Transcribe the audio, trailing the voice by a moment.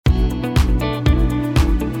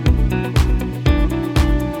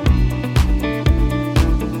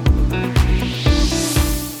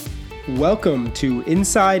Welcome to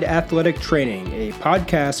Inside Athletic Training, a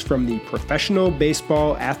podcast from the Professional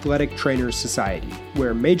Baseball Athletic Trainers Society,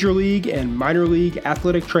 where Major League and Minor League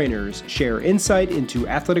athletic trainers share insight into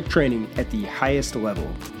athletic training at the highest level.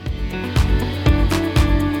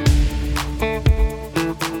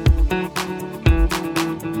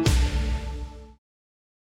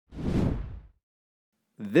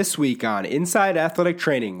 This week on Inside Athletic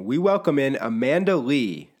Training, we welcome in Amanda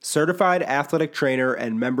Lee, certified athletic trainer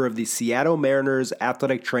and member of the Seattle Mariners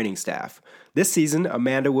athletic training staff. This season,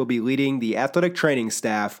 Amanda will be leading the athletic training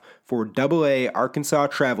staff for AA Arkansas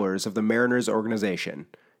Travelers of the Mariners organization.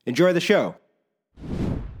 Enjoy the show.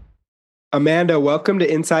 Amanda, welcome to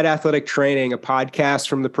Inside Athletic Training, a podcast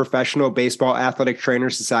from the Professional Baseball Athletic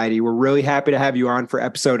Trainers Society. We're really happy to have you on for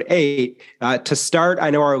episode 8. To start, I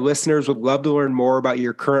know our listeners would love to learn more about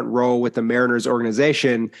your current role with the Mariners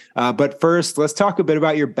organization. But first, let's talk a bit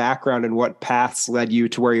about your background and what paths led you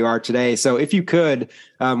to where you are today. So if you could,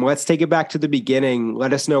 let's take it back to the beginning.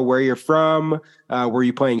 Let us know where you're from. Were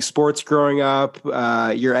you playing sports growing up,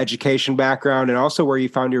 your education background, and also where you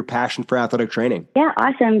found your passion for athletic training? Yeah,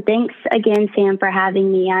 awesome. Thanks again, Sam, for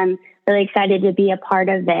having me. I'm really excited to be a part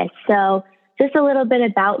of this. So just a little bit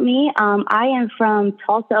about me. I am from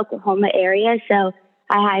Tulsa, Oklahoma area. So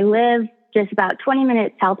I live just about 20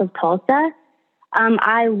 minutes south of Tulsa.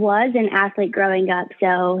 I was an athlete growing up.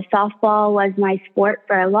 So softball was my sport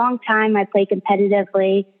for a long time. I played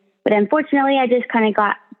competitively, but unfortunately I just kind of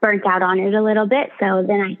got burnt out on it a little bit. So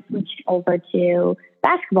then I switched over to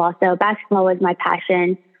basketball. So basketball was my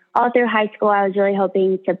passion. All through high school, I was really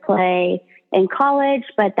hoping to play in college,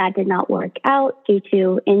 but that did not work out due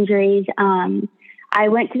to injuries. I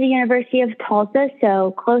went to the University of Tulsa,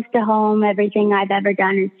 so close to home. Everything I've ever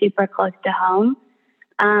done is super close to home.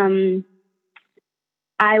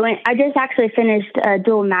 I just actually finished a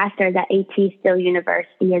dual master's at AT Still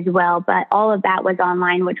University as well, but all of that was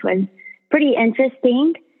online, which was pretty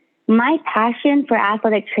interesting. My passion for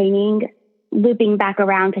athletic training, looping back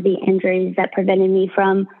around to the injuries that prevented me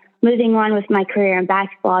from moving on with my career in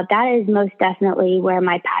basketball, that is most definitely where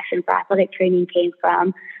my passion for athletic training came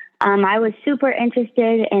from. I was super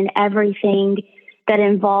interested in everything that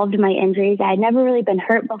involved my injuries. I had never really been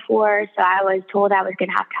hurt before, so I was told I was going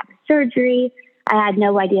to have a surgery. I had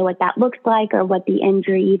no idea what that looked like or what the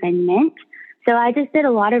injury even meant. So I just did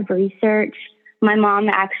a lot of research. My mom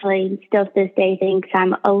actually still to this day thinks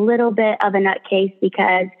I'm a little bit of a nutcase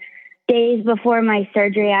because days before my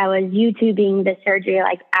surgery, I was YouTubing the surgery,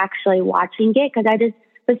 like actually watching it, because I just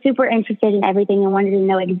was super interested in everything and wanted to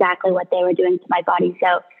know exactly what they were doing to my body.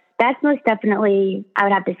 So that's most definitely, I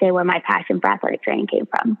would have to say, where my passion for athletic training came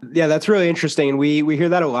from. Yeah, that's really interesting. And we hear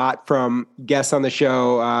that a lot from guests on the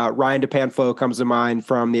show. Ryan DePanflo comes to mind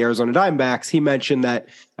from the Arizona Diamondbacks. He mentioned that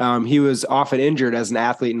he was often injured as an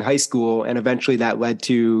athlete in high school, and eventually that led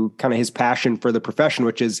to kind of his passion for the profession,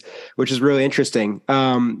 which is really interesting.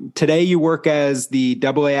 Today you work as the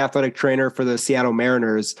AA athletic trainer for the Seattle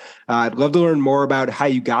Mariners. I'd love to learn more about how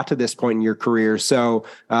you got to this point in your career. So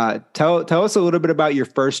tell us a little bit about your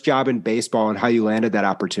first job in baseball and how you landed that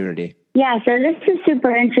opportunity. Yeah, so this is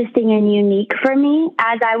super interesting and unique for me.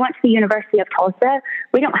 As I went to the University of Tulsa,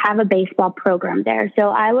 we don't have a baseball program there. So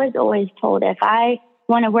I was always told if I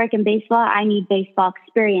want to work in baseball, I need baseball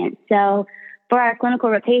experience. So for our clinical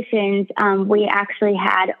rotations, we actually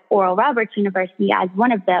had Oral Roberts University as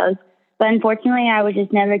one of those. But unfortunately, I was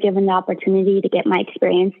just never given the opportunity to get my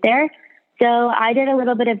experience there. So I did a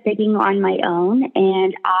little bit of digging on my own,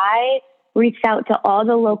 and I reached out to all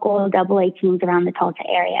the local AA teams around the Tulsa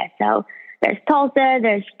area. So there's Tulsa,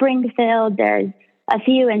 there's Springfield, there's a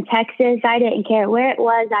few in Texas. I didn't care where it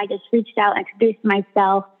was. I just reached out, introduced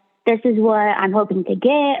myself. This is what I'm hoping to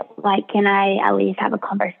get. Like, can I at least have a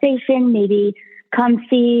conversation? Maybe come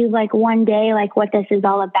see like one day, like what this is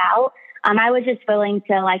all about. I was just willing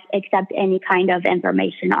to like accept any kind of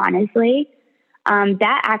information, honestly.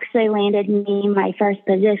 That actually landed me my first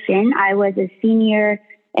position. I was a senior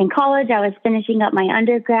in college. I was finishing up my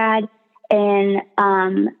undergrad, and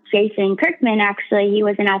Jason Kirkman, actually, he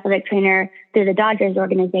was an athletic trainer through the Dodgers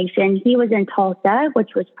organization. He was in Tulsa,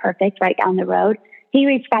 which was perfect, right down the road. He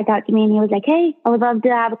reached back out to me and he was like, "Hey, I would love to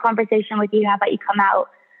have a conversation with you. How about you come out?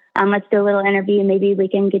 Let's do a little interview. Maybe we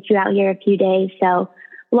can get you out here a few days." So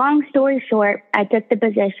long story short, I took the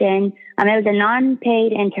position. It was a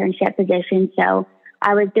non-paid internship position. So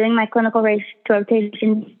I was doing my clinical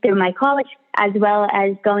rotations through my college, as well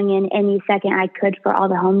as going in any second I could for all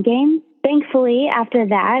the home games. Thankfully, after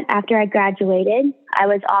that, after I graduated, I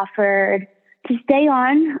was offered to stay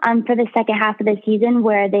on for the second half of the season,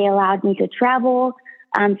 where they allowed me to travel.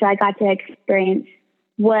 So I got to experience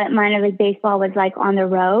what minor league baseball was like on the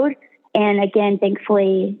road. And again,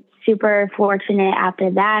 thankfully, super fortunate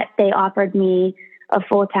after that, they offered me a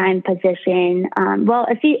full-time position. It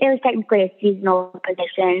was technically a seasonal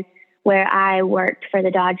position where I worked for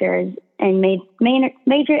the Dodgers and made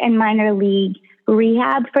major and minor league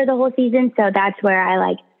rehab for the whole season. So that's where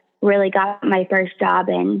I really got my first job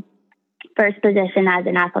and first position as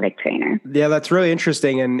an athletic trainer. Yeah, that's really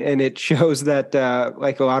interesting. And it shows that,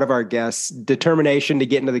 like a lot of our guests, determination to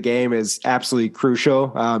get into the game is absolutely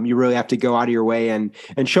crucial. You really have to go out of your way and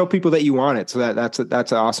show people that you want it. So that's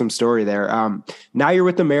an awesome story there. Now you're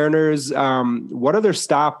with the Mariners. What other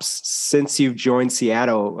stops since you've joined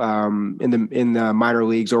Seattle in the minor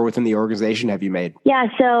leagues or within the organization have you made? Yeah,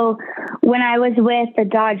 so when I was with the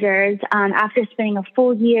Dodgers, after spending a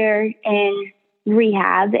full year in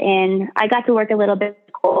rehab and I got to work a little bit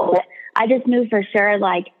cool, I just knew for sure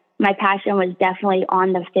my passion was definitely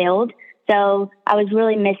on the field. So I was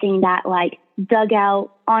really missing that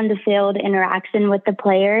dugout on the field interaction with the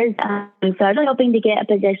players. So I was really hoping to get a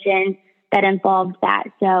position that involved that.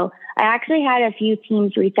 So I actually had a few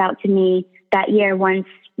teams reach out to me that year once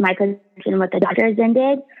my position with the Dodgers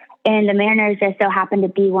ended, and the Mariners just so happened to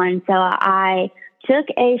be one. So I took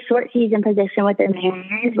a short season position with the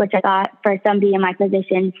Mariners, which I got for somebody in my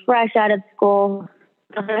position, fresh out of school,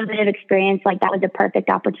 a little bit of experience. That was a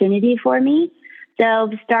perfect opportunity for me.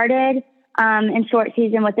 So started in short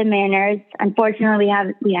season with the Mariners. Unfortunately,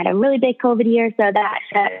 we had a really big COVID year, so that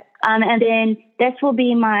shut. And then this will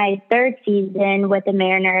be my third season with the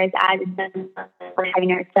Mariners as a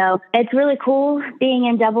trainer. So it's really cool being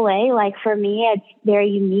in AA. For me, it's very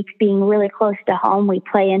unique being really close to home. We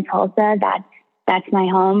play in Tulsa. That's my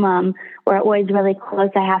home. We're always really close.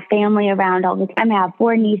 I have family around all the time. I have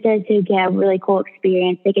 4 nieces who get a really cool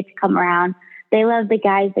experience. They get to come around. They love the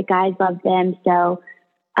guys love them. So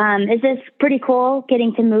it's just pretty cool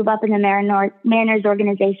getting to move up in the Mariners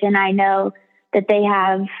organization. I know that they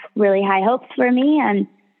have really high hopes for me, and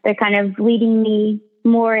they're kind of leading me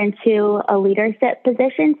more into a leadership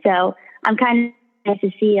position. So I'm kind of nice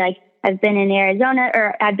to see, I've been in Arizona,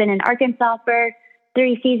 or I've been in Arkansas for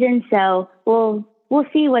 3 seasons. So we'll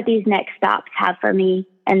see what these next stops have for me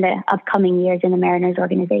in the upcoming years in the Mariners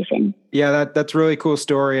organization. Yeah, that's a really cool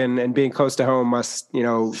story, and being close to home must,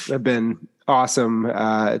 have been awesome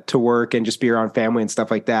to work and just be around family and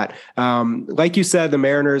stuff like that. Like you said, the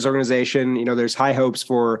Mariners organization, there's high hopes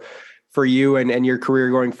for you and your career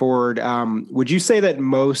going forward. Would you say that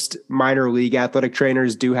most minor league athletic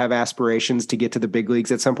trainers do have aspirations to get to the big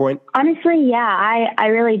leagues at some point? Honestly, yeah, I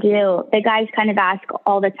really do. The guys kind of ask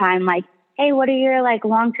all the time, hey, what are your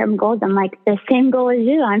long-term goals? I'm the same goal as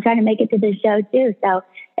you. I'm trying to make it to the show too. So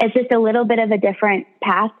it's just a little bit of a different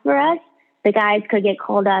path for us. The guys could get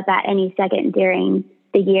called up at any second during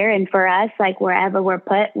the year. And for us, wherever we're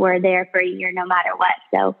put, we're there for a year no matter what.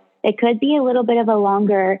 So it could be a little bit of a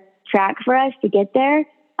longer track for us to get there,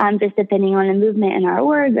 just depending on the movement in our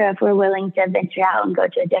org, or if we're willing to venture out and go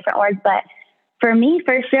to a different org. But for me,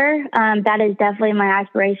 for sure, that is definitely my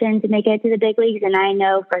aspiration to make it to the big leagues. And I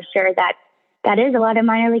know for sure that is a lot of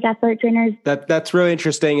minor league athletic trainers. That's really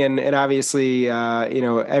interesting. And obviously,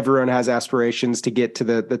 everyone has aspirations to get to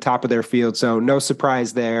the top of their field. So no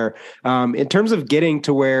surprise there. In terms of getting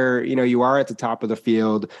to where, you are at the top of the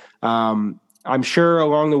field, I'm sure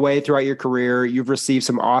along the way throughout your career, you've received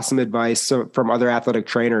some awesome advice from other athletic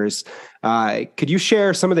trainers. Could you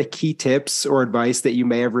share some of the key tips or advice that you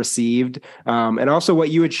may have received, and also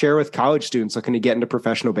what you would share with college students looking to get into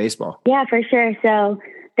professional baseball? Yeah, for sure. So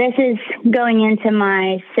this is going into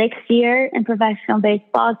my 6th year in professional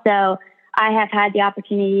baseball. So I have had the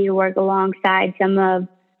opportunity to work alongside some of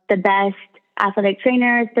the best athletic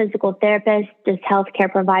trainers, physical therapists, just healthcare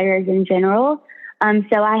providers in general.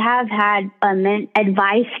 So I have had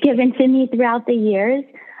advice given to me throughout the years.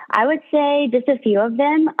 I would say just a few of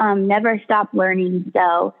them. Never stop learning.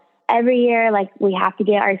 So every year, we have to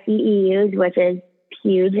get our CEUs, which is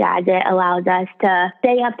huge as it allows us to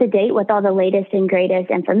stay up to date with all the latest and greatest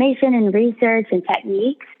information and research and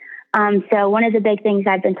techniques. So one of the big things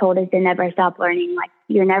I've been told is to never stop learning.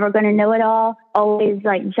 You're never going to know it all. Always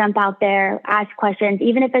jump out there, ask questions,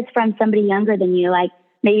 even if it's from somebody younger than you.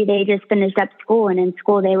 Maybe they just finished up school, and in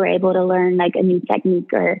school they were able to learn a new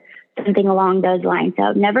technique or something along those lines.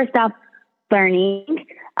 So never stop learning.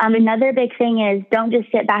 Another big thing is don't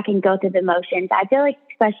just sit back and go through the motions. I feel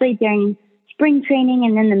especially during spring training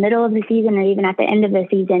and in the middle of the season, or even at the end of the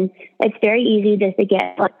season, it's very easy just to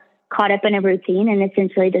get caught up in a routine and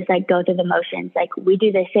essentially just go through the motions. We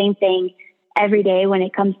do the same thing every day when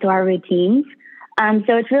it comes to our routines.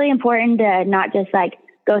 So it's really important to not just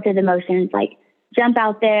go through the motions, jump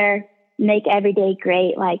out there, make every day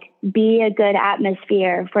great, like be a good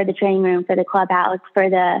atmosphere for the training room, for the clubhouse, for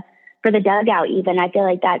the dugout even. I feel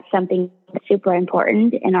like that's something super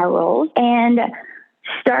important in our roles. And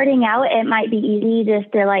starting out, it might be easy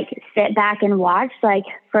just to like sit back and watch, like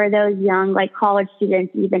for those young, like college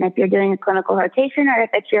students, even if you're doing a clinical rotation or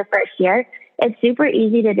if it's your first year, it's super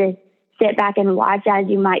easy to just sit back and watch as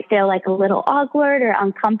you might feel like a little awkward or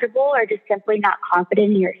uncomfortable or just simply not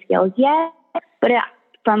confident in your skills yet. But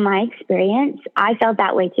from my experience, I felt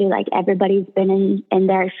that way too. Like everybody's been in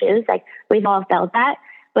their shoes. Like we've all felt that.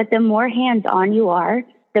 But the more hands-on you are,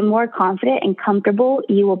 the more confident and comfortable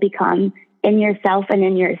you will become in yourself and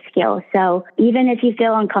in your skills. So even if you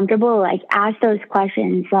feel uncomfortable, like ask those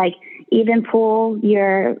questions, like even pull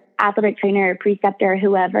your athletic trainer, preceptor,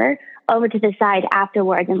 whoever over to the side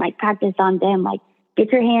afterwards and like practice on them. Like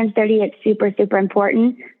get your hands dirty. It's super, super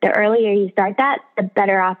important. The earlier you start that, the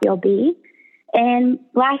better off you'll be. And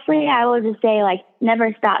lastly, I will just say like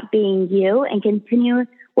never stop being you and continue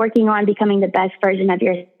working on becoming the best version of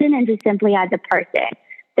yourself and just simply as a person.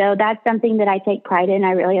 So that's something that I take pride in.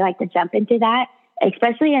 I really like to jump into that,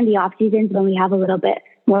 especially in the off seasons when we have a little bit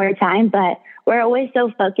more time. But we're always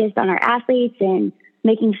so focused on our athletes and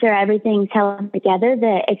making sure everything's held together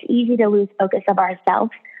that it's easy to lose focus of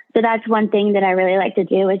ourselves. So that's one thing that I really like to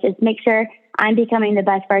do is just make sure I'm becoming the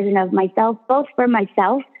best version of myself, both for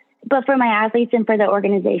myself, but for my athletes and for the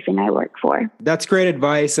organization I work for. That's great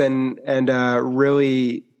advice and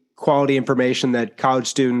really quality information that college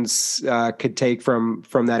students could take from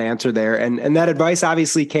that answer there. And that advice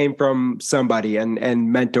obviously came from somebody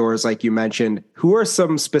and mentors, like you mentioned. Who are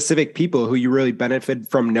some specific people who you really benefit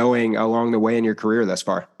from knowing along the way in your career thus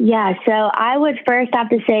far? Yeah, so I would first have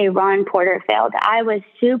to say Ron Porterfield. I was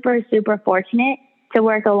super, super fortunate to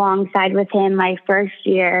work alongside with him my first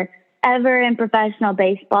year ever in professional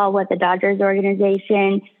baseball with the Dodgers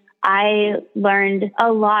organization. I learned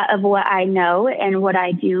a lot of what I know and what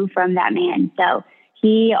I do from that man. So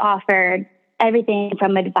he offered everything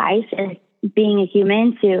from advice as being a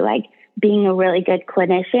human to like being a really good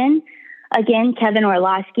clinician. Again, Kevin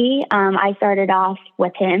Orlowski, I started off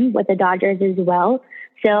with him with the Dodgers as well.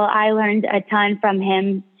 So I learned a ton from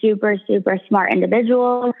him. Super, super smart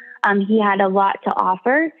individual. He had a lot to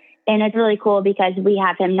offer. And it's really cool because we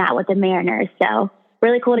have him now with the Mariners. So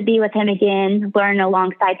really cool to be with him again, learn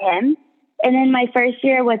alongside him. And then my first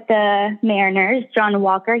year with the Mariners, John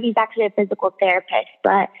Walker, he's actually a physical therapist,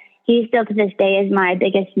 but he still to this day is my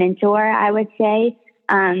biggest mentor, I would say.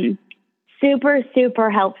 Super, super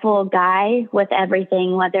helpful guy with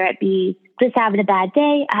everything, whether it be just having a bad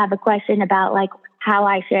day. I have a question about like how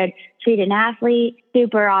I should treat an athlete.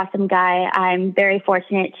 Super awesome guy. I'm very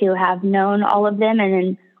fortunate to have known all of them and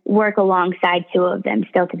then work alongside two of them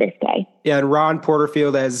still to this day. Yeah, and Ron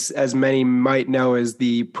Porterfield, as many might know, is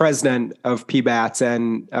the president of PBATS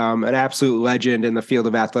and an absolute legend in the field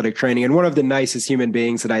of athletic training and one of the nicest human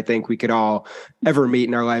beings that I think we could all ever meet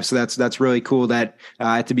in our life. So that's really cool that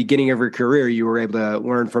at the beginning of your career, you were able to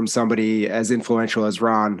learn from somebody as influential as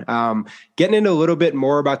Ron. Getting into a little bit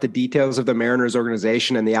more about the details of the Mariners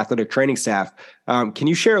organization and the athletic training staff, can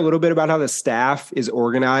you share a little bit about how the staff is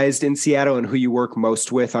organized in Seattle and who you work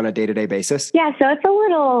most with on a day-to-day basis? Yeah, so it's a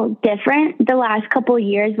little different. The last couple of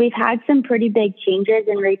years, we've had some pretty big changes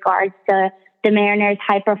in regards to the Mariners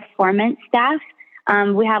high performance staff.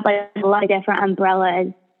 We have like a lot of different umbrellas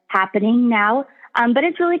happening now, but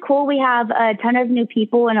it's really cool. We have a ton of new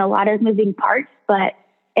people and a lot of moving parts, but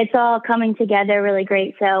it's all coming together really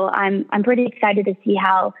great. So I'm pretty excited to see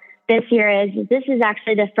how this year is. This is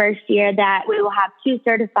actually the first year that we will have 2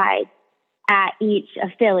 certified at each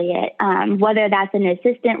affiliate, whether that's an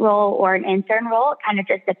assistant role or an intern role, it kind of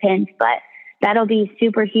just depends, but that'll be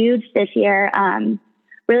super huge this year.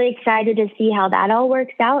 Really excited to see how that all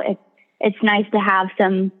works out. It's nice to have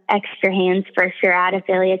some extra hands for sure at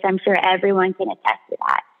affiliates. I'm sure everyone can attest to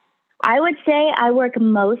that. I would say I work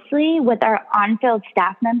mostly with our on-field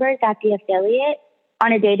staff members at the affiliate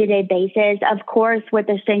on a day-to-day basis, of course, with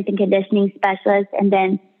the strength and conditioning specialist. And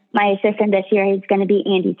then my assistant this year is going to be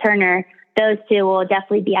Andy Turner. Those two will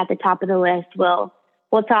definitely be at the top of the list.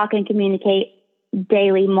 We'll talk and communicate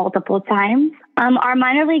daily multiple times. Our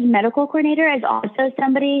minor league medical coordinator is also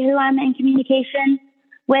somebody who I'm in communication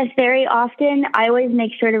with very often. I always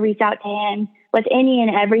make sure to reach out to him with any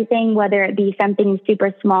and everything, whether it be something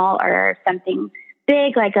super small or something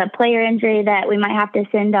big, like a player injury that we might have to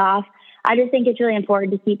send off. I just think it's really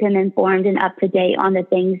important to keep him informed and up to date on the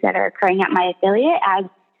things that are occurring at my affiliate, as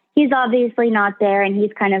he's obviously not there and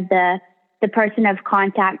he's kind of the person of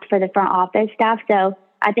contact for the front office staff. So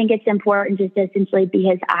I think it's important just to essentially be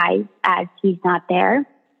his eyes as he's not there.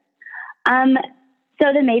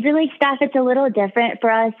 So the major league staff, it's a little different for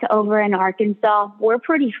us over in Arkansas. We're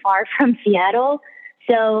pretty far from Seattle.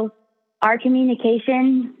 So our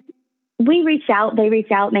communication, we reach out, they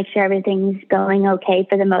reach out, make sure everything's going okay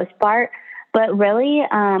for the most part. But really,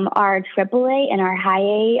 our AAA and our high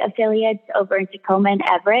A affiliates over in Tacoma and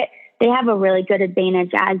Everett, they have a really good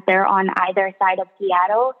advantage as they're on either side of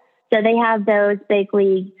Seattle. So they have those big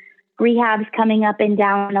league rehabs coming up and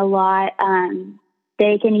down a lot.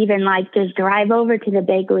 They can even just drive over to the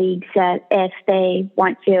big leagues if they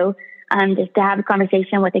want to, just to have a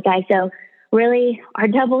conversation with the guy. So really, our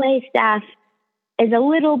AA staff is a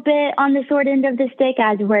little bit on the short end of the stick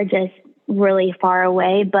as we're just really far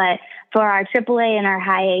away. But for our AAA and our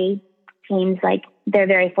high A teams, they're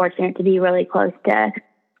very fortunate to be really close to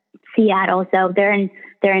Seattle. So they're in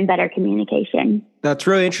better communication. That's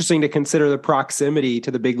really interesting to consider the proximity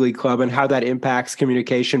to the big league club and how that impacts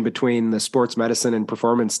communication between the sports medicine and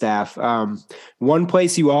performance staff. One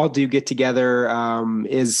place you all do get together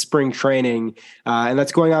is spring training, and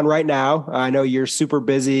that's going on right now. I know you're super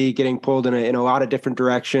busy getting pulled in a lot of different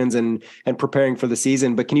directions and preparing for the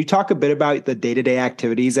season, but can you talk a bit about the day-to-day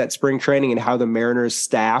activities at spring training and how the Mariners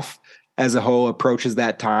staff as a whole approaches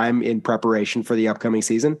that time in preparation for the upcoming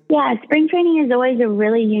season? Yeah, spring training is always a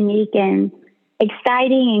really unique and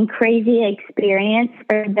exciting and crazy experience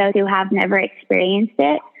for those who have never experienced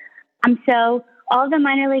it. So all the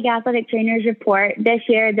minor league athletic trainers report. This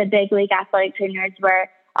year, the big league athletic trainers were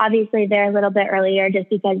obviously there a little bit earlier just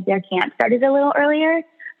because their camp started a little earlier.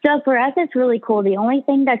 So for us, it's really cool. The only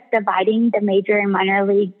thing that's dividing the major and minor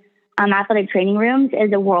league athletic training rooms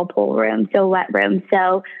is a whirlpool room, so wet room.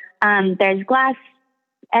 So there's glass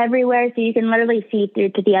everywhere, so you can literally see through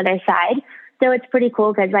to the other side. So it's pretty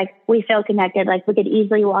cool because we feel connected. We could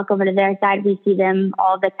easily walk over to their side. We see them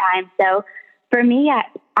all the time. So for me, as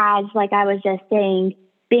I was just saying,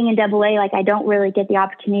 being in AA, I don't really get the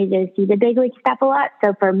opportunity to see the big league stuff a lot.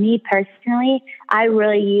 So for me personally, I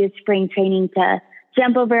really use spring training to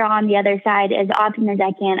jump over on the other side as often as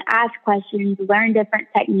I can, ask questions, learn different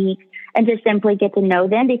techniques, and just simply get to know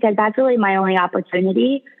them because that's really my only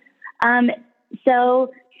opportunity.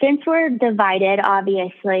 So since we're divided,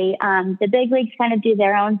 obviously, the big leagues kind of do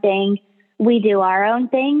their own thing. We do our own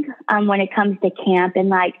thing when it comes to camp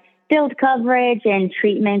and field coverage and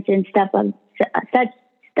treatments and stuff of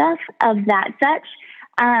that such.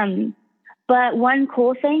 But one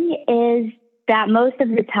cool thing is that most of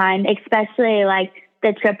the time, especially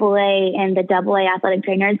the AAA and the AA athletic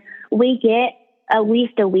trainers, we get at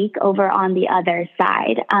least a week over on the other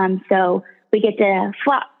side. So we get to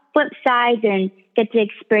flip sides and get to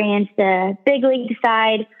experience the big league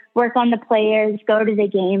side, work on the players, go to the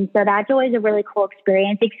game. So that's always a really cool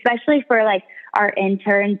experience, especially for our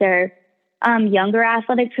interns or younger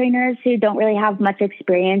athletic trainers who don't really have much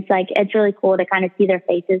experience. It's really cool to kind of see their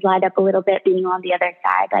faces light up a little bit being on the other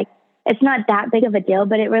side. It's not that big of a deal,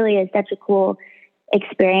 but it really is such a cool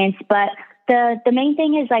experience. But the main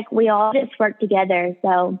thing is we all just work together.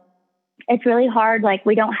 So it's really hard.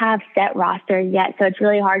 We don't have set rosters yet. So it's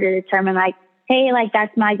really hard to determine hey,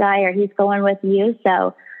 that's my guy or he's going with you.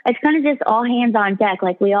 So it's kind of just all hands on deck.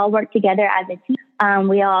 We all work together as a team.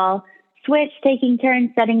 We all switch, taking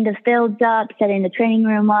turns, setting the fields up, setting the training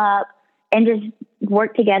room up, and just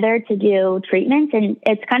work together to do treatments. And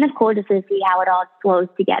it's kind of cool just to see how it all flows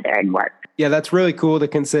together and works. Yeah, that's really cool to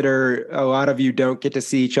consider. A lot of you don't get to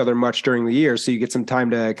see each other much during the year, so you get some time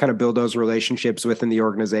to kind of build those relationships within the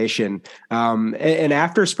organization. And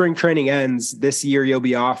after spring training ends this year, you'll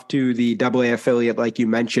be off to the AA affiliate, like you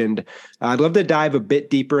mentioned. I'd love to dive a bit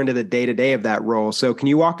deeper into the day-to-day of that role. So can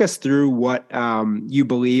you walk us through what you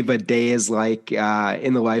believe a day is like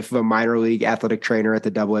in the life of a minor league athletic trainer at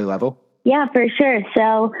the AA level? Yeah, for sure.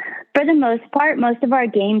 So for the most part, most of our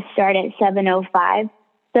games start at 7:05.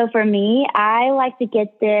 So for me, I like to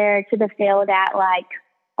get there to the field at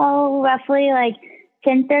roughly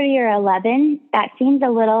 10:30 or 11. That seems a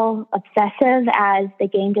little obsessive as the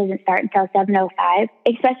game doesn't start until 7:05.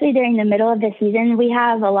 Especially during the middle of the season, we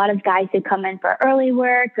have a lot of guys who come in for early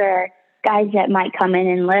work or guys that might come in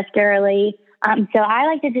and lift early. So I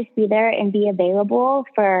like to just be there and be available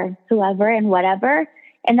for whoever and whatever.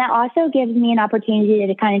 And that also gives me an opportunity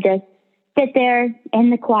to kind of just sit there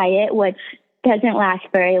in the quiet, which doesn't last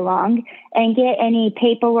very long, and get any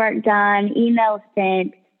paperwork done, emails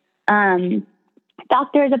sent,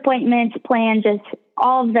 doctor's appointments planned, just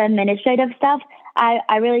all of the administrative stuff.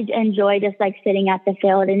 I really enjoy just sitting at the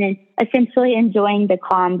field and essentially enjoying the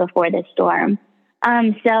calm before the storm.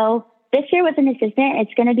 So this year with an assistant,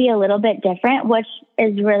 it's going to be a little bit different, which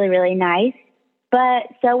is really, really nice. But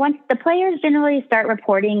so once the players generally start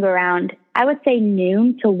reporting around I would say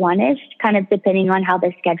noon to 1-ish, kind of depending on how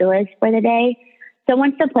the schedule is for the day. So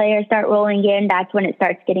once the players start rolling in, that's when it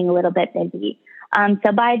starts getting a little bit busy.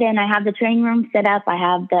 So by then I have the training room set up. I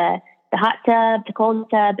have the hot tub, the cold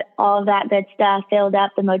tub, all of that good stuff filled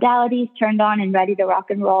up, the modalities turned on and ready to rock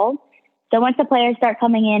and roll. So once the players start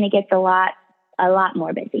coming in, it gets a lot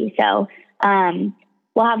more busy. So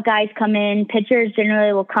we'll have guys come in. Pitchers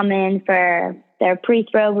generally will come in for their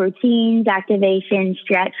pre-throw routines, activation,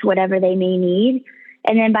 stretch, whatever they may need.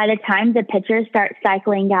 And then by the time the pitchers start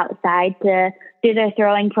cycling outside to do their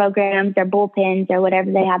throwing programs, their bullpens, or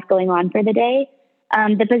whatever they have going on for the day,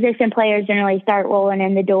 the position players generally start rolling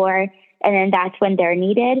in the door, and then that's when they're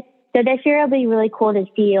needed. So this year it'll be really cool to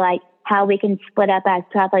see like how we can split up as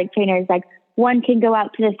athletic trainers. Like one can go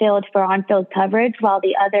out to the field for on-field coverage while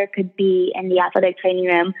the other could be in the athletic training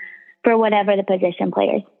room for whatever the position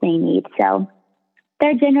players may need. So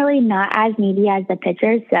they're generally not as needy as the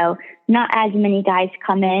pitchers, so not as many guys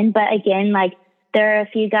come in. But again, like there are a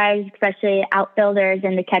few guys, especially outfielders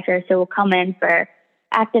and the catchers, who will come in for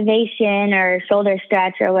activation or shoulder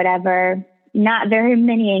stretch or whatever. Not very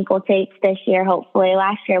many ankle tapes this year, hopefully.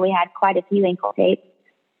 Last year we had quite a few ankle tapes.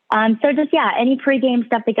 So just, any pregame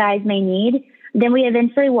stuff the guys may need. Then we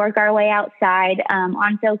eventually work our way outside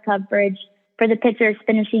on-field coverage for the pitchers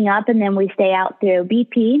finishing up, and then we stay out through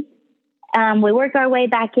BP. We work our way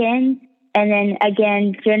back in, and then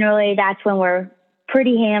again, generally that's when we're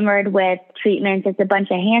pretty hammered with treatments. It's a bunch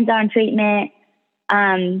of hands-on treatment.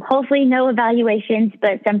 Hopefully no evaluations,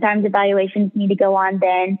 but sometimes evaluations need to go on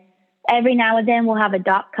then. Every now and then we'll have a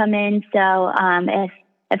doc come in. So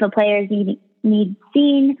if a player's need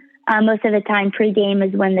seen, most of the time pregame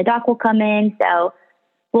is when the doc will come in. So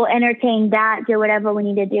we'll entertain that, do whatever we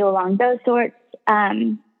need to do along those sorts.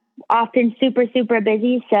 Often super, super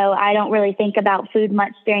busy, so I don't really think about food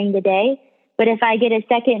much during the day. But if I get a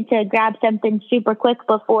second to grab something super quick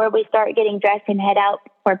before we start getting dressed and head out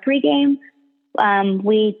for pregame,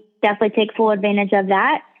 we definitely take full advantage of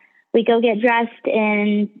that. We go get dressed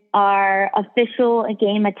in our official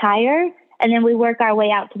game attire, and then we work our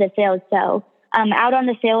way out to the field. So out on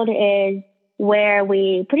the field is where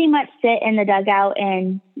we pretty much sit in the dugout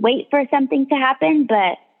and wait for something to happen,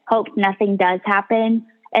 but hope nothing does happen.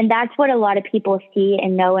 And that's what a lot of people see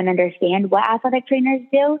and know and understand what athletic trainers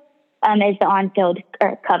do, is the on-field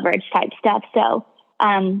coverage type stuff. So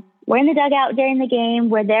we're in the dugout during the game.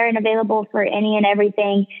 We're there and available for any and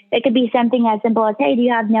everything. It could be something as simple as, hey, do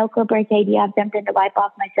you have nail clippers? Hey, do you have something to wipe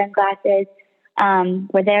off my sunglasses?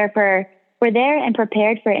 We're there and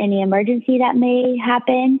prepared for any emergency that may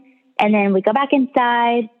happen. And then we go back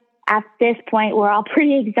inside. At this point, we're all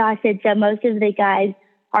pretty exhausted, so most of the guys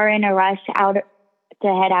are in a rush to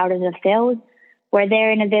head out of the field. We're there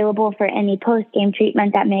and available for any post-game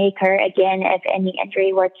treatment that may occur. Again, if any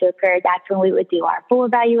injury were to occur, that's when we would do our full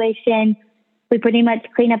evaluation. We pretty much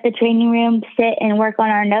clean up the training room, sit and work on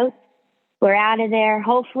our notes. We're out of there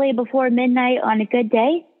hopefully before midnight on a good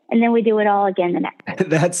day, and then we do it all again the next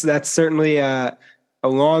day. That's certainly a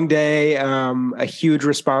long day, a huge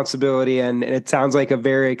responsibility, and it sounds like a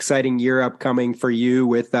very exciting year upcoming for you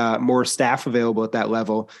with more staff available at that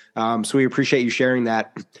level. So we appreciate you sharing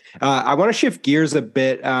that. I want to shift gears a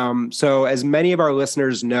bit. So as many of our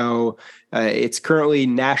listeners know, it's currently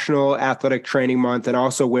National Athletic Training Month and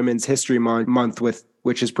also Women's History Month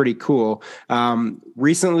which is pretty cool.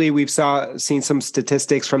 Recently, we've seen some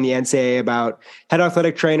statistics from the NCAA about head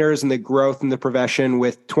athletic trainers and the growth in the profession,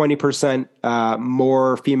 with 20%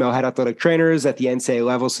 more female head athletic trainers at the NCAA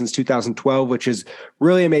level since 2012, which is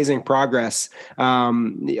really amazing progress.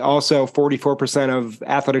 Also, 44% of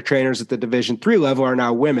athletic trainers at the Division III level are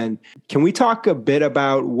now women. Can we talk a bit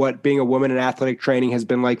about what being a woman in athletic training has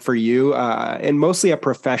been like for you, and mostly a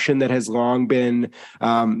profession that has long been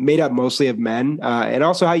made up mostly of men? And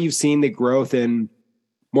also how you've seen the growth in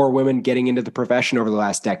more women getting into the profession over the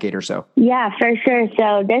last decade or so. Yeah, for sure.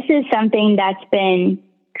 So this is something that's been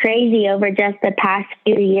crazy over just the past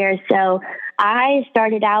few years. So I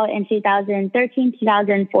started out in 2013,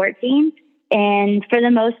 2014. And for the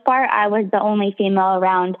most part, I was the only female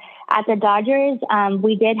around. At the Dodgers,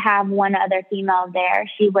 we did have one other female there.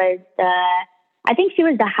 I think she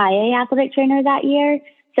was the high A athletic trainer that year.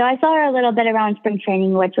 So I saw her a little bit around spring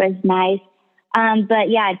training, which was nice. But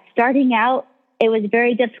yeah, starting out, it was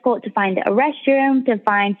very difficult to find a restroom, to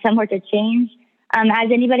find somewhere to change. As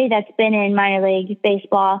anybody that's been in minor league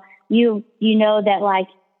baseball, you know that like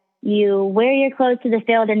you wear your clothes to the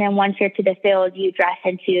field, and then once you're to the field, you dress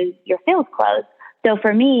into your field clothes. So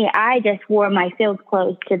for me, I just wore my field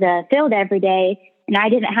clothes to the field every day, and I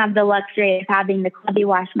didn't have the luxury of having the clubby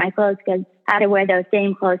wash my clothes because I had to wear those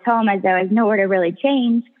same clothes home, as there was nowhere to really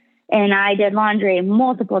change. and I did laundry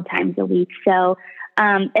multiple times a week. So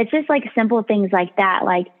it's just like simple things like that,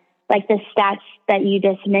 like the stats that you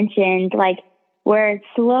just mentioned, like we're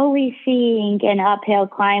slowly seeing an uphill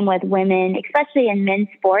climb with women, especially in men's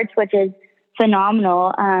sports, which is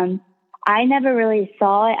phenomenal. I never really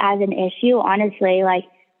saw it as an issue, honestly. Like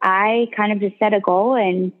I kind of just set a goal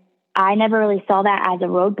and I never really saw that as a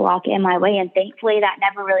roadblock in my way. And thankfully that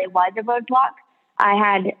never really was a roadblock. I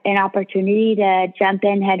had an opportunity to jump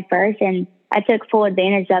in head first and I took full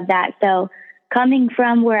advantage of that. So coming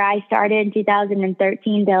from where I started in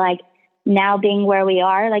 2013 to like now being where we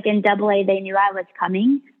are, like in AA, they knew I was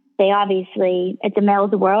coming. They obviously, it's a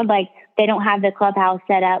male's world. Like they don't have the clubhouse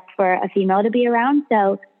set up for a female to be around.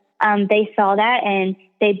 So they saw that and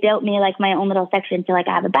they built me like my own little section. So like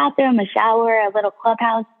I have a bathroom, a shower, a little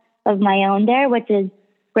clubhouse of my own there, which is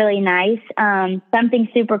really nice. Something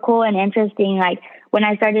super cool and interesting. Like when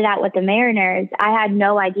I started out with the Mariners, I had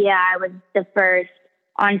no idea I was the first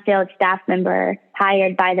on-field staff member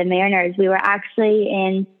hired by the Mariners. We were actually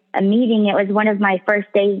in a meeting. It was one of my first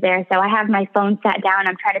days there. So I have my phone sat down.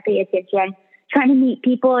 I'm trying to pay attention, trying to meet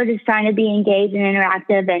people, just trying to be engaged and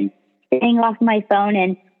interactive and staying off my phone.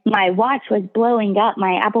 And my watch was blowing up.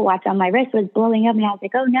 My Apple Watch on my wrist was blowing up. And I was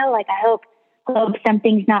like, oh no, like I hope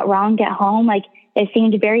something's not wrong at home. Like it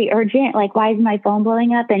seemed very urgent. Like, why is my phone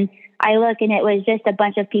blowing up? And I look and it was just a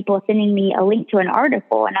bunch of people sending me a link to an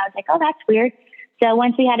article. And I was like, oh, that's weird. So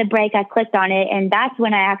once we had a break, I clicked on it. And that's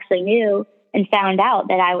when I actually knew and found out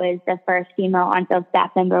that I was the first female on-field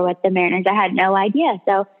staff member with the Mariners. I had no idea.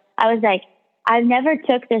 So I was like, I've never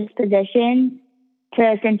took this position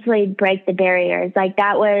to essentially break the barriers. Like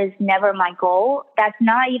that was never my goal. That's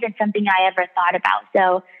not even something I ever thought about.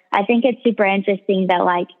 So I think it's super interesting that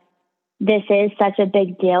like this is such a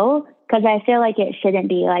big deal because I feel like it shouldn't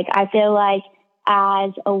be. Like I feel like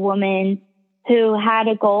as a woman who had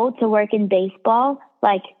a goal to work in baseball,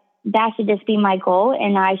 like that should just be my goal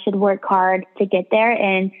and I should work hard to get there.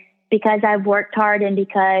 And because I've worked hard and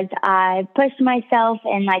because I've pushed myself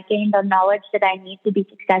and like gained the knowledge that I need to be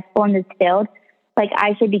successful in this field, like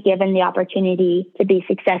I should be given the opportunity to be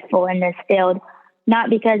successful in this field,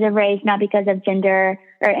 not because of race, not because of gender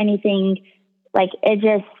or anything. Like it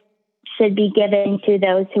just should be given to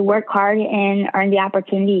those who work hard and earn the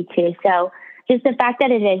opportunity to. So just the fact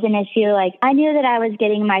that it is an issue, like I knew that I was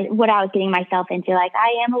getting what I was getting myself into. Like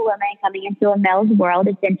I am a woman coming into a male's world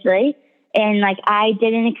essentially. And like, I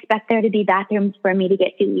didn't expect there to be bathrooms for me to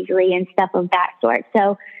get to easily and stuff of that sort.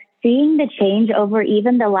 So seeing the change over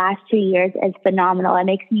even the last 2 years is phenomenal. It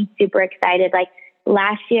makes me super excited. Like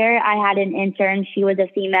last year I had an intern. She was a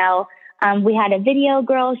female. We had a video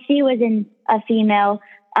girl. She was a female.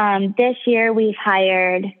 This year we've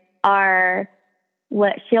hired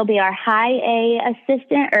she'll be our high A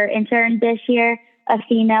assistant or intern this year, a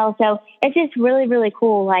female. So it's just really, really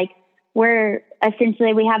cool. Like we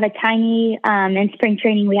have a tiny, in spring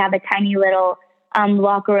training, we have a tiny little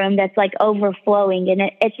locker room that's like overflowing, and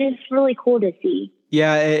it's just really cool to see.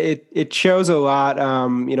 Yeah, it shows a lot,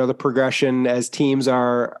 the progression as teams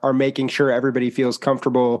are making sure everybody feels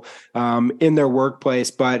comfortable in their workplace,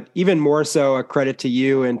 but even more so a credit to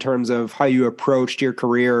you in terms of how you approached your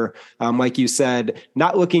career. Like you said,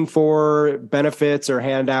 not looking for benefits or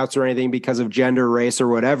handouts or anything because of gender, race, or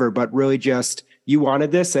whatever, but really just you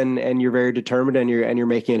wanted this and you're very determined and you're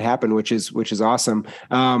making it happen, which is awesome.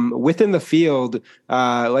 Within the field,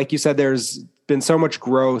 like you said, there's been so much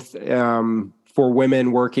growth for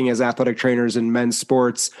women working as athletic trainers in men's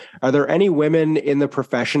sports. Are there any women in the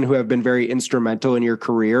profession who have been very instrumental in your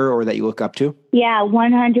career or that you look up to? Yeah,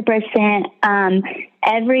 100%.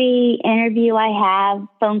 Every interview I have,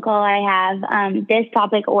 phone call I have, this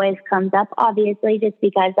topic always comes up, obviously, just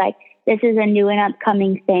because like this is a new and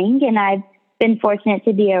upcoming thing. And I've been fortunate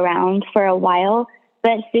to be around for a while.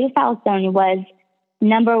 But Sue Falstone was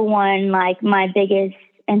number one, like my biggest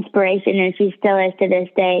inspiration, and she still is to this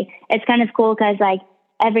day. It's kind of cool because like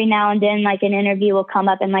every now and then like an interview will come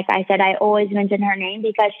up, and like I said, I always mention her name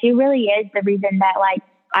because she really is the reason that like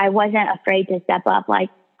I wasn't afraid to step up. Like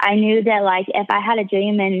I knew that like if I had a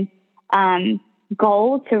dream and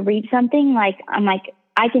goal to reach something, like I'm like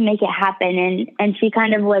I can make it happen. And she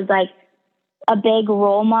kind of was like a big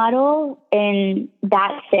role model in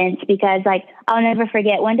that sense, because like I'll never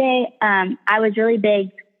forget one day I was really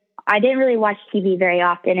big. I didn't really watch TV very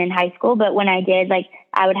often in high school, but when I did, like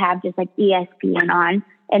I would have just like ESPN on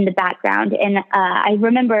in the background. And I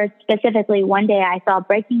remember specifically one day I saw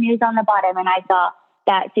breaking news on the bottom, and I saw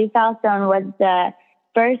that Sue Falstone was the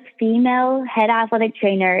first female head athletic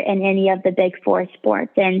trainer in any of the big four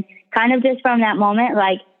sports. And kind of just from that moment,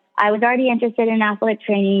 like I was already interested in athletic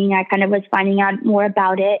training. I kind of was finding out more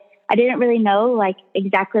about it. I didn't really know like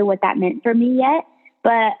exactly what that meant for me yet.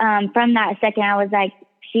 But from that second, I was like,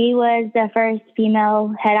 she was the first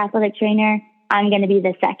female head athletic trainer. I'm going to be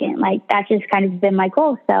the second. Like, that's just kind of been my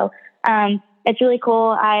goal. So it's really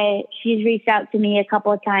cool. She's reached out to me a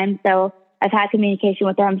couple of times, so I've had communication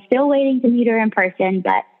with her. I'm still waiting to meet her in person,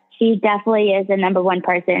 but she definitely is the number one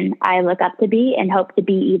person I look up to be and hope to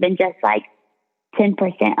be even just like 10%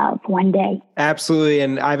 of one day. Absolutely.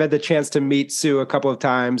 And I've had the chance to meet Sue a couple of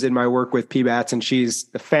times in my work with PBATS, and she's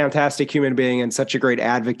a fantastic human being and such a great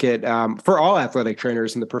advocate for all athletic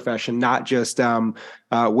trainers in the profession, not just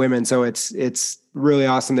women. So it's really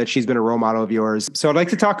awesome that she's been a role model of yours. So I'd like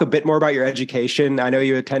to talk a bit more about your education. I know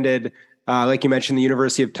you attended, like you mentioned, the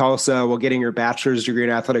University of Tulsa while getting your bachelor's degree in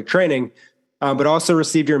athletic training, but also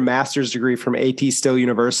received your master's degree from A.T. Still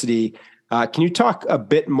University. Can you talk a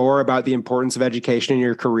bit more about the importance of education in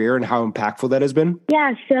your career and how impactful that has been?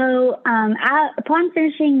 Yeah, so upon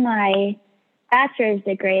finishing my bachelor's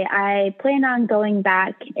degree, I plan on going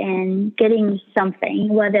back and getting something,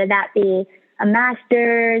 whether that be a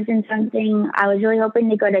master's in something. I was really hoping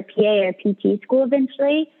to go to PA or PT school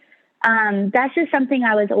eventually. That's just something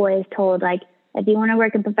I was always told, like, if you want to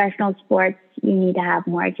work in professional sports, you need to have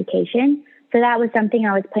more education. So that was something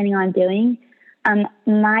I was planning on doing.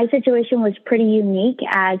 My situation was pretty unique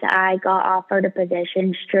as I got offered a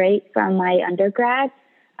position straight from my undergrad.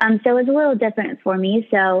 So it was a little different for me.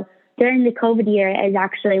 So during the COVID year is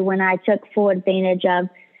actually when I took full advantage of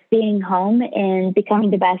being home and becoming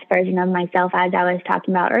the best version of myself. As I was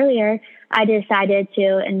talking about earlier, I decided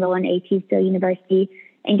to enroll in A.T. Still University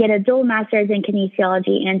and get a dual master's in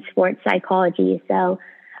kinesiology and sports psychology. So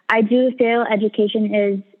I do feel education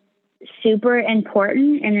is super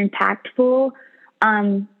important and impactful.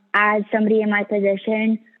 As somebody in my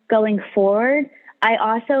position going forward, I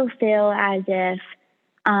also feel as if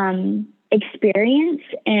experience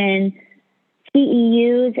and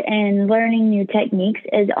CEUs and learning new techniques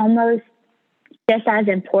is almost just as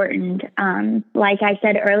important. Like I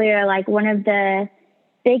said earlier, like one of the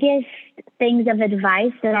biggest things of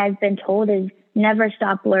advice that I've been told is never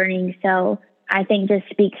stop learning. So I think just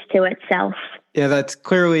speaks to itself. Yeah, that's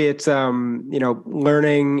clearly it's,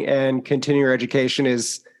 learning and continuing your education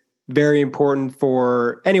is very important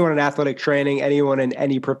for anyone in athletic training, anyone in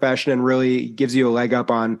any profession, and really gives you a leg up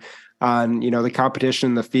on the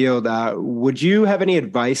competition in the field. Would you have any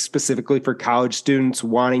advice specifically for college students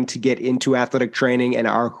wanting to get into athletic training and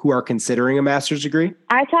who are considering a master's degree?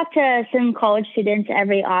 I talk to some college students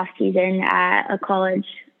every off season at a college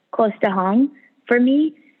close to home for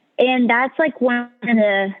me. And that's like one of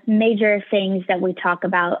the major things that we talk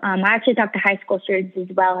about. I actually talk to high school students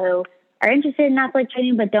as well who are interested in athletic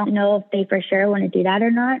training, but don't know if they for sure want to do that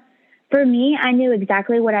or not. For me, I knew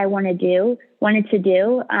exactly what I wanted to do. So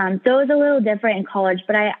it was a little different in college,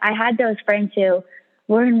 but I had those friends who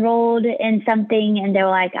were enrolled in something and they were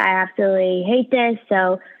like, I absolutely hate this.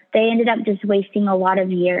 So they ended up just wasting a lot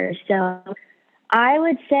of years. So I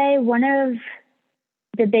would say one of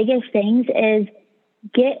the biggest things is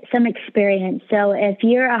get some experience. So if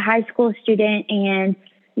you're a high school student and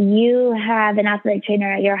you have an athletic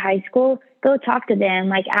trainer at your high school, go talk to them.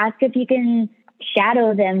 Like, ask if you can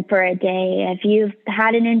shadow them for a day. If you've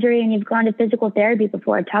had an injury and you've gone to physical therapy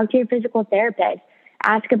before, talk to your physical therapist.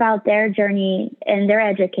 Ask about their journey and their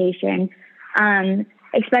education.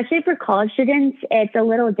 Especially for college students, it's a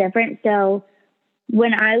little different. So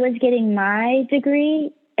when I was getting my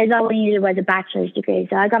degree, all we needed was a bachelor's degree.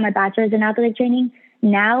 So I got my bachelor's in athletic training.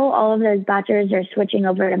 Now all of those bachelors are switching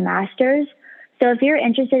over to masters. So if you're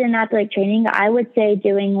interested in athletic training, I would say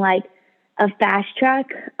doing like a fast track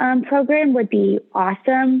program would be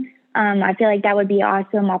awesome. I feel like that would be an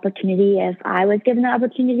awesome opportunity if I was given the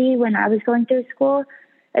opportunity when I was going through school.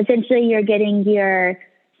 Essentially, you're getting your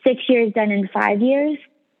 6 years done in 5 years.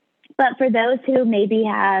 But for those who maybe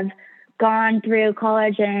have gone through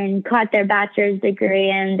college and caught their bachelor's degree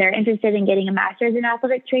and they're interested in getting a master's in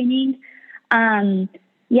athletic training,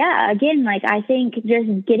 again, like I think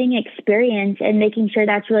just getting experience and making sure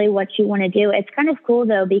that's really what you want to do. It's kind of cool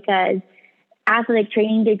though, because athletic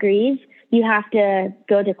training degrees, you have to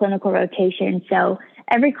go to clinical rotation. So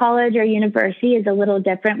every college or university is a little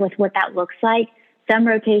different with what that looks like. Some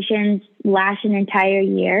rotations last an entire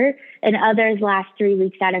year and others last 3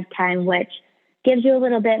 weeks at a time, which gives you a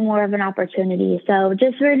little bit more of an opportunity. So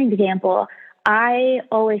just for an example, I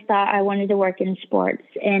always thought I wanted to work in sports,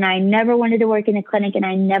 and I never wanted to work in a clinic, and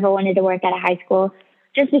I never wanted to work at a high school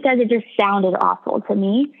just because it just sounded awful to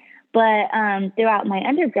me. But throughout my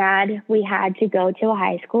undergrad, we had to go to a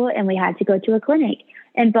high school and we had to go to a clinic,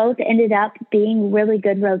 and both ended up being really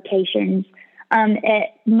good rotations. It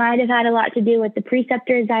might have had a lot to do with the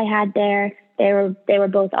preceptors I had there. They were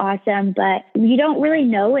both awesome, but you don't really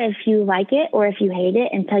know if you like it or if you hate it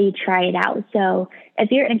until you try it out. So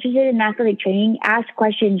if you're interested in athletic training, ask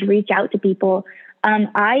questions, reach out to people.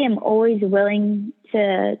 I am always willing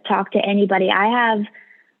to talk to anybody. I have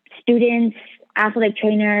students, athletic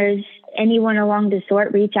trainers, anyone along the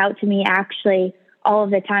sort reach out to me actually all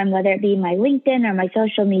of the time, whether it be my LinkedIn or my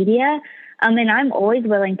social media. And I'm always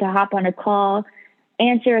willing to hop on a call,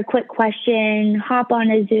 answer a quick question, hop on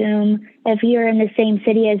a Zoom. If you're in the same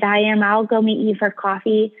city as I am, I'll go meet you for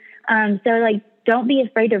coffee. So don't be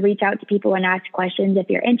afraid to reach out to people and ask questions if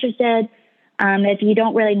you're interested. If you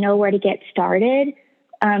don't really know where to get started,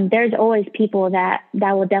 there's always people that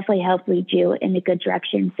will definitely help lead you in a good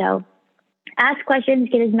direction. So ask questions,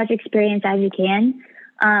 get as much experience as you can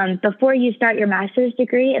before you start your master's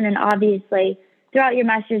degree. And then obviously throughout your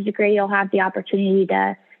master's degree, you'll have the opportunity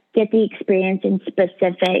to get the experience in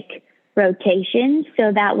specific rotations.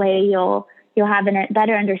 So that way you'll have a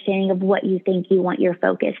better understanding of what you think you want your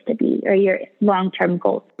focus to be or your long-term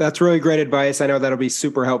goals. That's really great advice. I know that'll be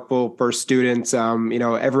super helpful for students.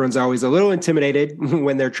 Everyone's always a little intimidated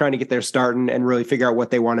when they're trying to get their start and really figure out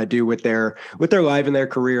what they want to do with their life and their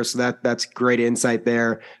career. So that's great insight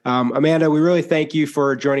there. Amanda, we really thank you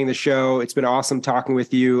for joining the show. It's been awesome talking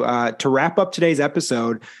with you. To wrap up today's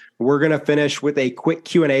episode, we're going to finish with a quick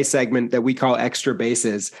Q&A segment that we call Extra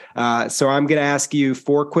Bases. So I'm going to ask you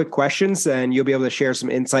 4 quick questions, and you'll be able to share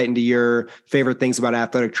some insight into your favorite things about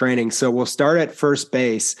athletic training. So we'll start at first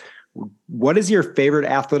base. What is your favorite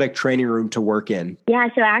athletic training room to work in? Yeah,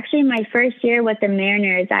 so actually my first year with the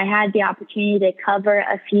Mariners, I had the opportunity to cover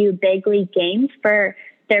a few big league games for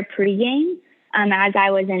their pregame as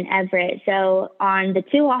I was in Everett. So on the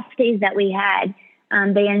 2 off days that we had,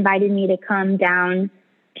 they invited me to come down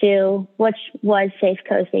to which was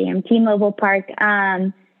Safeco Stadium, T-Mobile Park,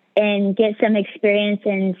 and get some experience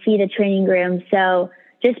and see the training room. So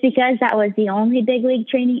just because that was the only big league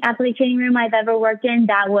athletic training room I've ever worked in,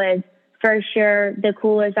 that was for sure the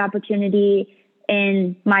coolest opportunity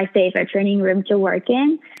in my favorite training room to work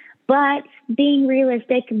in. But being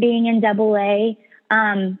realistic, being in AA,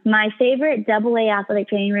 my favorite AA athletic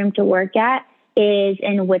training room to work at is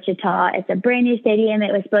in Wichita. It's a brand new stadium.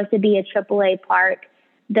 It was supposed to be a AAA park.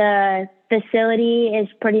 The facility is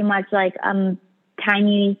pretty much like a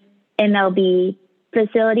tiny MLB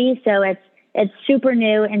facility. So it's super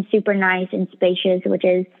new and super nice and spacious, which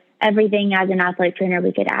is everything as an athletic trainer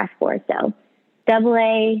we could ask for. So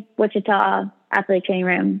AA Wichita athletic training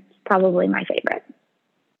room is probably my favorite.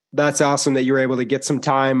 That's awesome that you were able to get some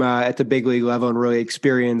time at the big league level and really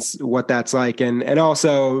experience what that's like. And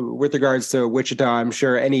also with regards to Wichita, I'm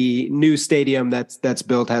sure any new stadium that's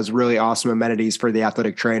built has really awesome amenities for the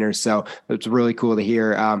athletic trainers. So it's really cool to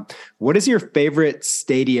hear. What is your favorite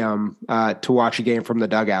stadium to watch a game from the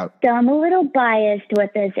dugout? So I'm a little biased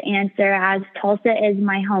with this answer as Tulsa is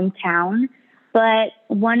my hometown, but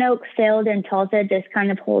One Oak Field in Tulsa just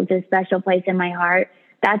kind of holds a special place in my heart.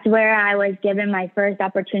 That's where I was given my first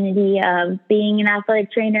opportunity of being an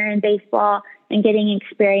athletic trainer in baseball and getting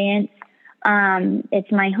experience.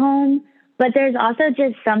 It's my home, but there's also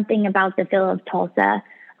just something about the feel of Tulsa,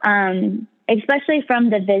 especially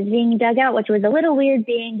from the visiting dugout, which was a little weird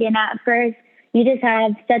being in at first. You just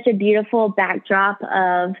have such a beautiful backdrop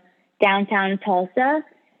of downtown Tulsa.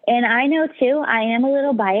 And I know too, I am a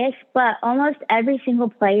little biased, but almost every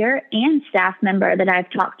single player and staff member that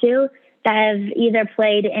I've talked to that have either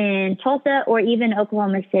played in Tulsa or even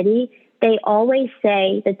Oklahoma City, they always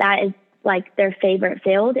say that is like their favorite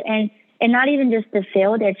field. And not even just the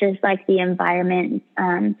field, it's just like the environment.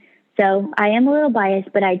 So I am a little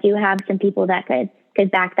biased, but I do have some people that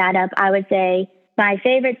could back that up. I would say my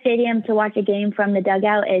favorite stadium to watch a game from the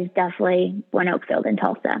dugout is definitely One Oak Field in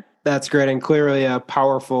Tulsa. That's great. And clearly a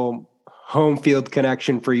powerful home field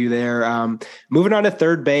connection for you there. Moving on to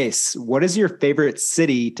third base, what is your favorite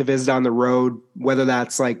city to visit on the road, whether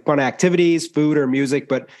that's like fun activities, food, or music,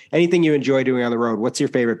 but anything you enjoy doing on the road? What's your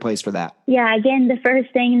favorite place for that? Yeah, again, the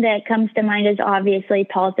first thing that comes to mind is obviously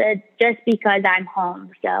Tulsa, just because I'm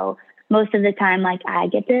home. So most of the time, like, I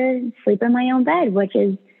get to sleep in my own bed, which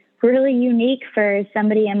is really unique for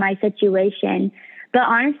somebody in my situation. But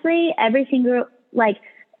honestly, every single, like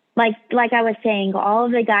I was saying, all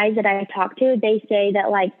of the guys that I talk to, they say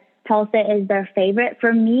that like Tulsa is their favorite.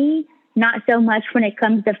 For me, not so much when it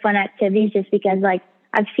comes to fun activities, just because like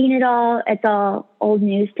I've seen it all. It's all old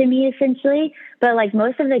news to me essentially. But like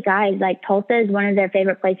most of the guys, like Tulsa is one of their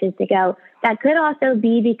favorite places to go. That could also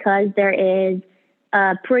be because there is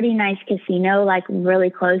a pretty nice casino, like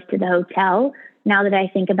really close to the hotel. Now that I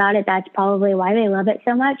think about it, that's probably why they love it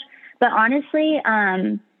so much. But honestly,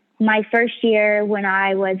 my first year when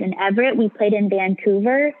I was in Everett, we played in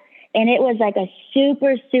Vancouver, and it was like a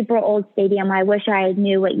super, super old stadium. I wish I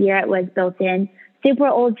knew what year it was built in. Super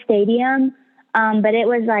old stadium. But it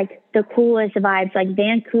was like the coolest vibes. Like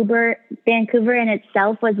Vancouver in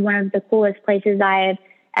itself was one of the coolest places I have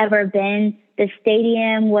ever been. The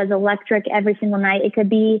stadium was electric every single night. It could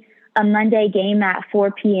be a Monday game at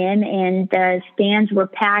 4 p.m. and the stands were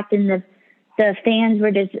packed and the fans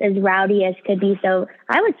were just as rowdy as could be. So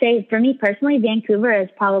I would say for me personally, Vancouver is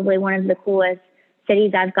probably one of the coolest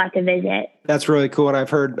cities I've got to visit. That's really cool. And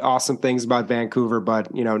I've heard awesome things about Vancouver,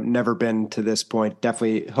 but, never been to this point.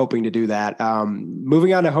 Definitely hoping to do that.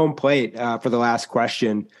 Moving on to home plate for the last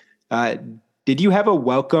question. Did you have a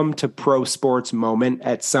welcome to pro sports moment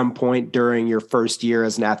at some point during your first year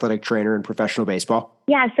as an athletic trainer in professional baseball?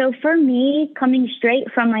 Yeah. So for me, coming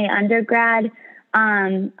straight from my undergrad,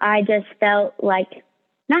 I just felt like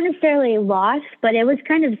not necessarily lost, but it was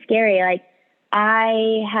kind of scary. Like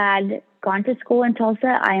I had gone to school in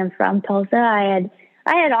Tulsa. I am from Tulsa. I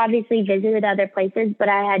had obviously visited other places, but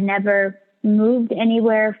I had never moved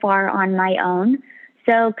anywhere far on my own.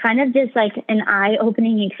 So kind of just like an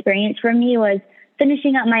eye-opening experience for me was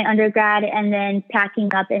finishing up my undergrad and then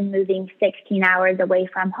packing up and moving 16 hours away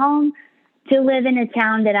from home to live in a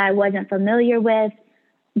town that I wasn't familiar with.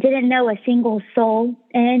 Didn't know a single soul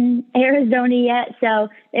in Arizona yet. So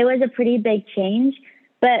it was a pretty big change.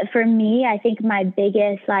 But for me, I think my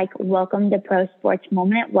biggest welcome to pro sports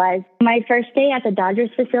moment was my first day at the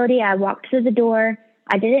Dodgers facility. I walked through the door.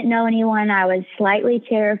 I didn't know anyone. I was slightly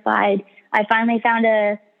terrified. I finally found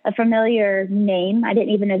a familiar name. I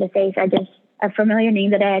didn't even know the face. A familiar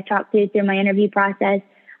name that I had talked to through my interview process.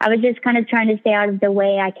 I was just kind of trying to stay out of the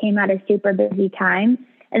way. I came at a super busy time.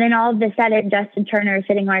 And then all of a sudden, Justin Turner is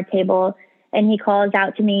sitting on a table and he calls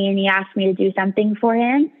out to me and he asked me to do something for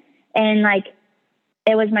him. And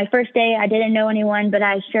it was my first day. I didn't know anyone, but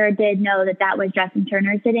I sure did know that was Justin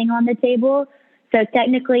Turner sitting on the table. So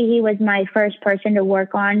technically he was my first person to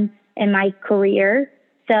work on in my career.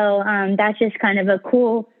 So that's just kind of a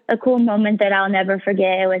cool moment that I'll never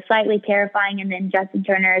forget. It was slightly terrifying. And then Justin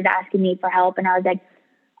Turner is asking me for help. And I was like,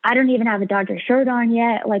 I don't even have a Dodger shirt on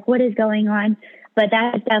yet. What is going on? But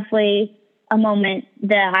that's definitely a moment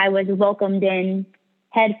that I was welcomed in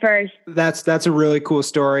head first. That's a really cool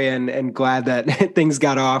story, and glad that things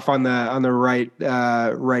got off on the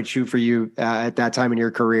right shoe for you at that time in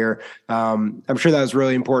your career. I'm sure that was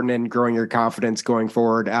really important in growing your confidence going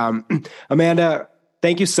forward. Amanda,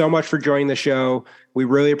 thank you so much for joining the show. We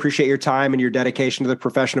really appreciate your time and your dedication to the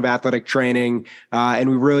profession of athletic training, and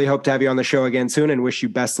we really hope to have you on the show again soon and wish you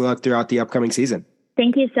best of luck throughout the upcoming season.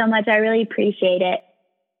 Thank you so much. I really appreciate it.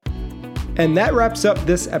 And that wraps up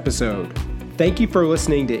this episode. Thank you for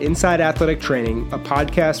listening to Inside Athletic Training, a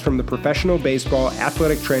podcast from the Professional Baseball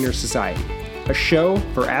Athletic Trainers Society, a show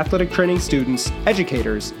for athletic training students,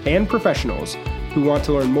 educators, and professionals who want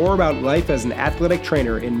to learn more about life as an athletic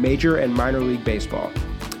trainer in major and minor league baseball.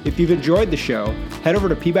 If you've enjoyed the show, head over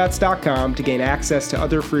to pbats.com to gain access to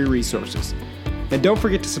other free resources. And don't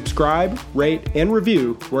forget to subscribe, rate, and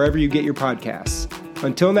review wherever you get your podcasts.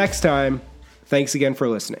 Until next time, thanks again for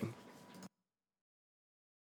listening.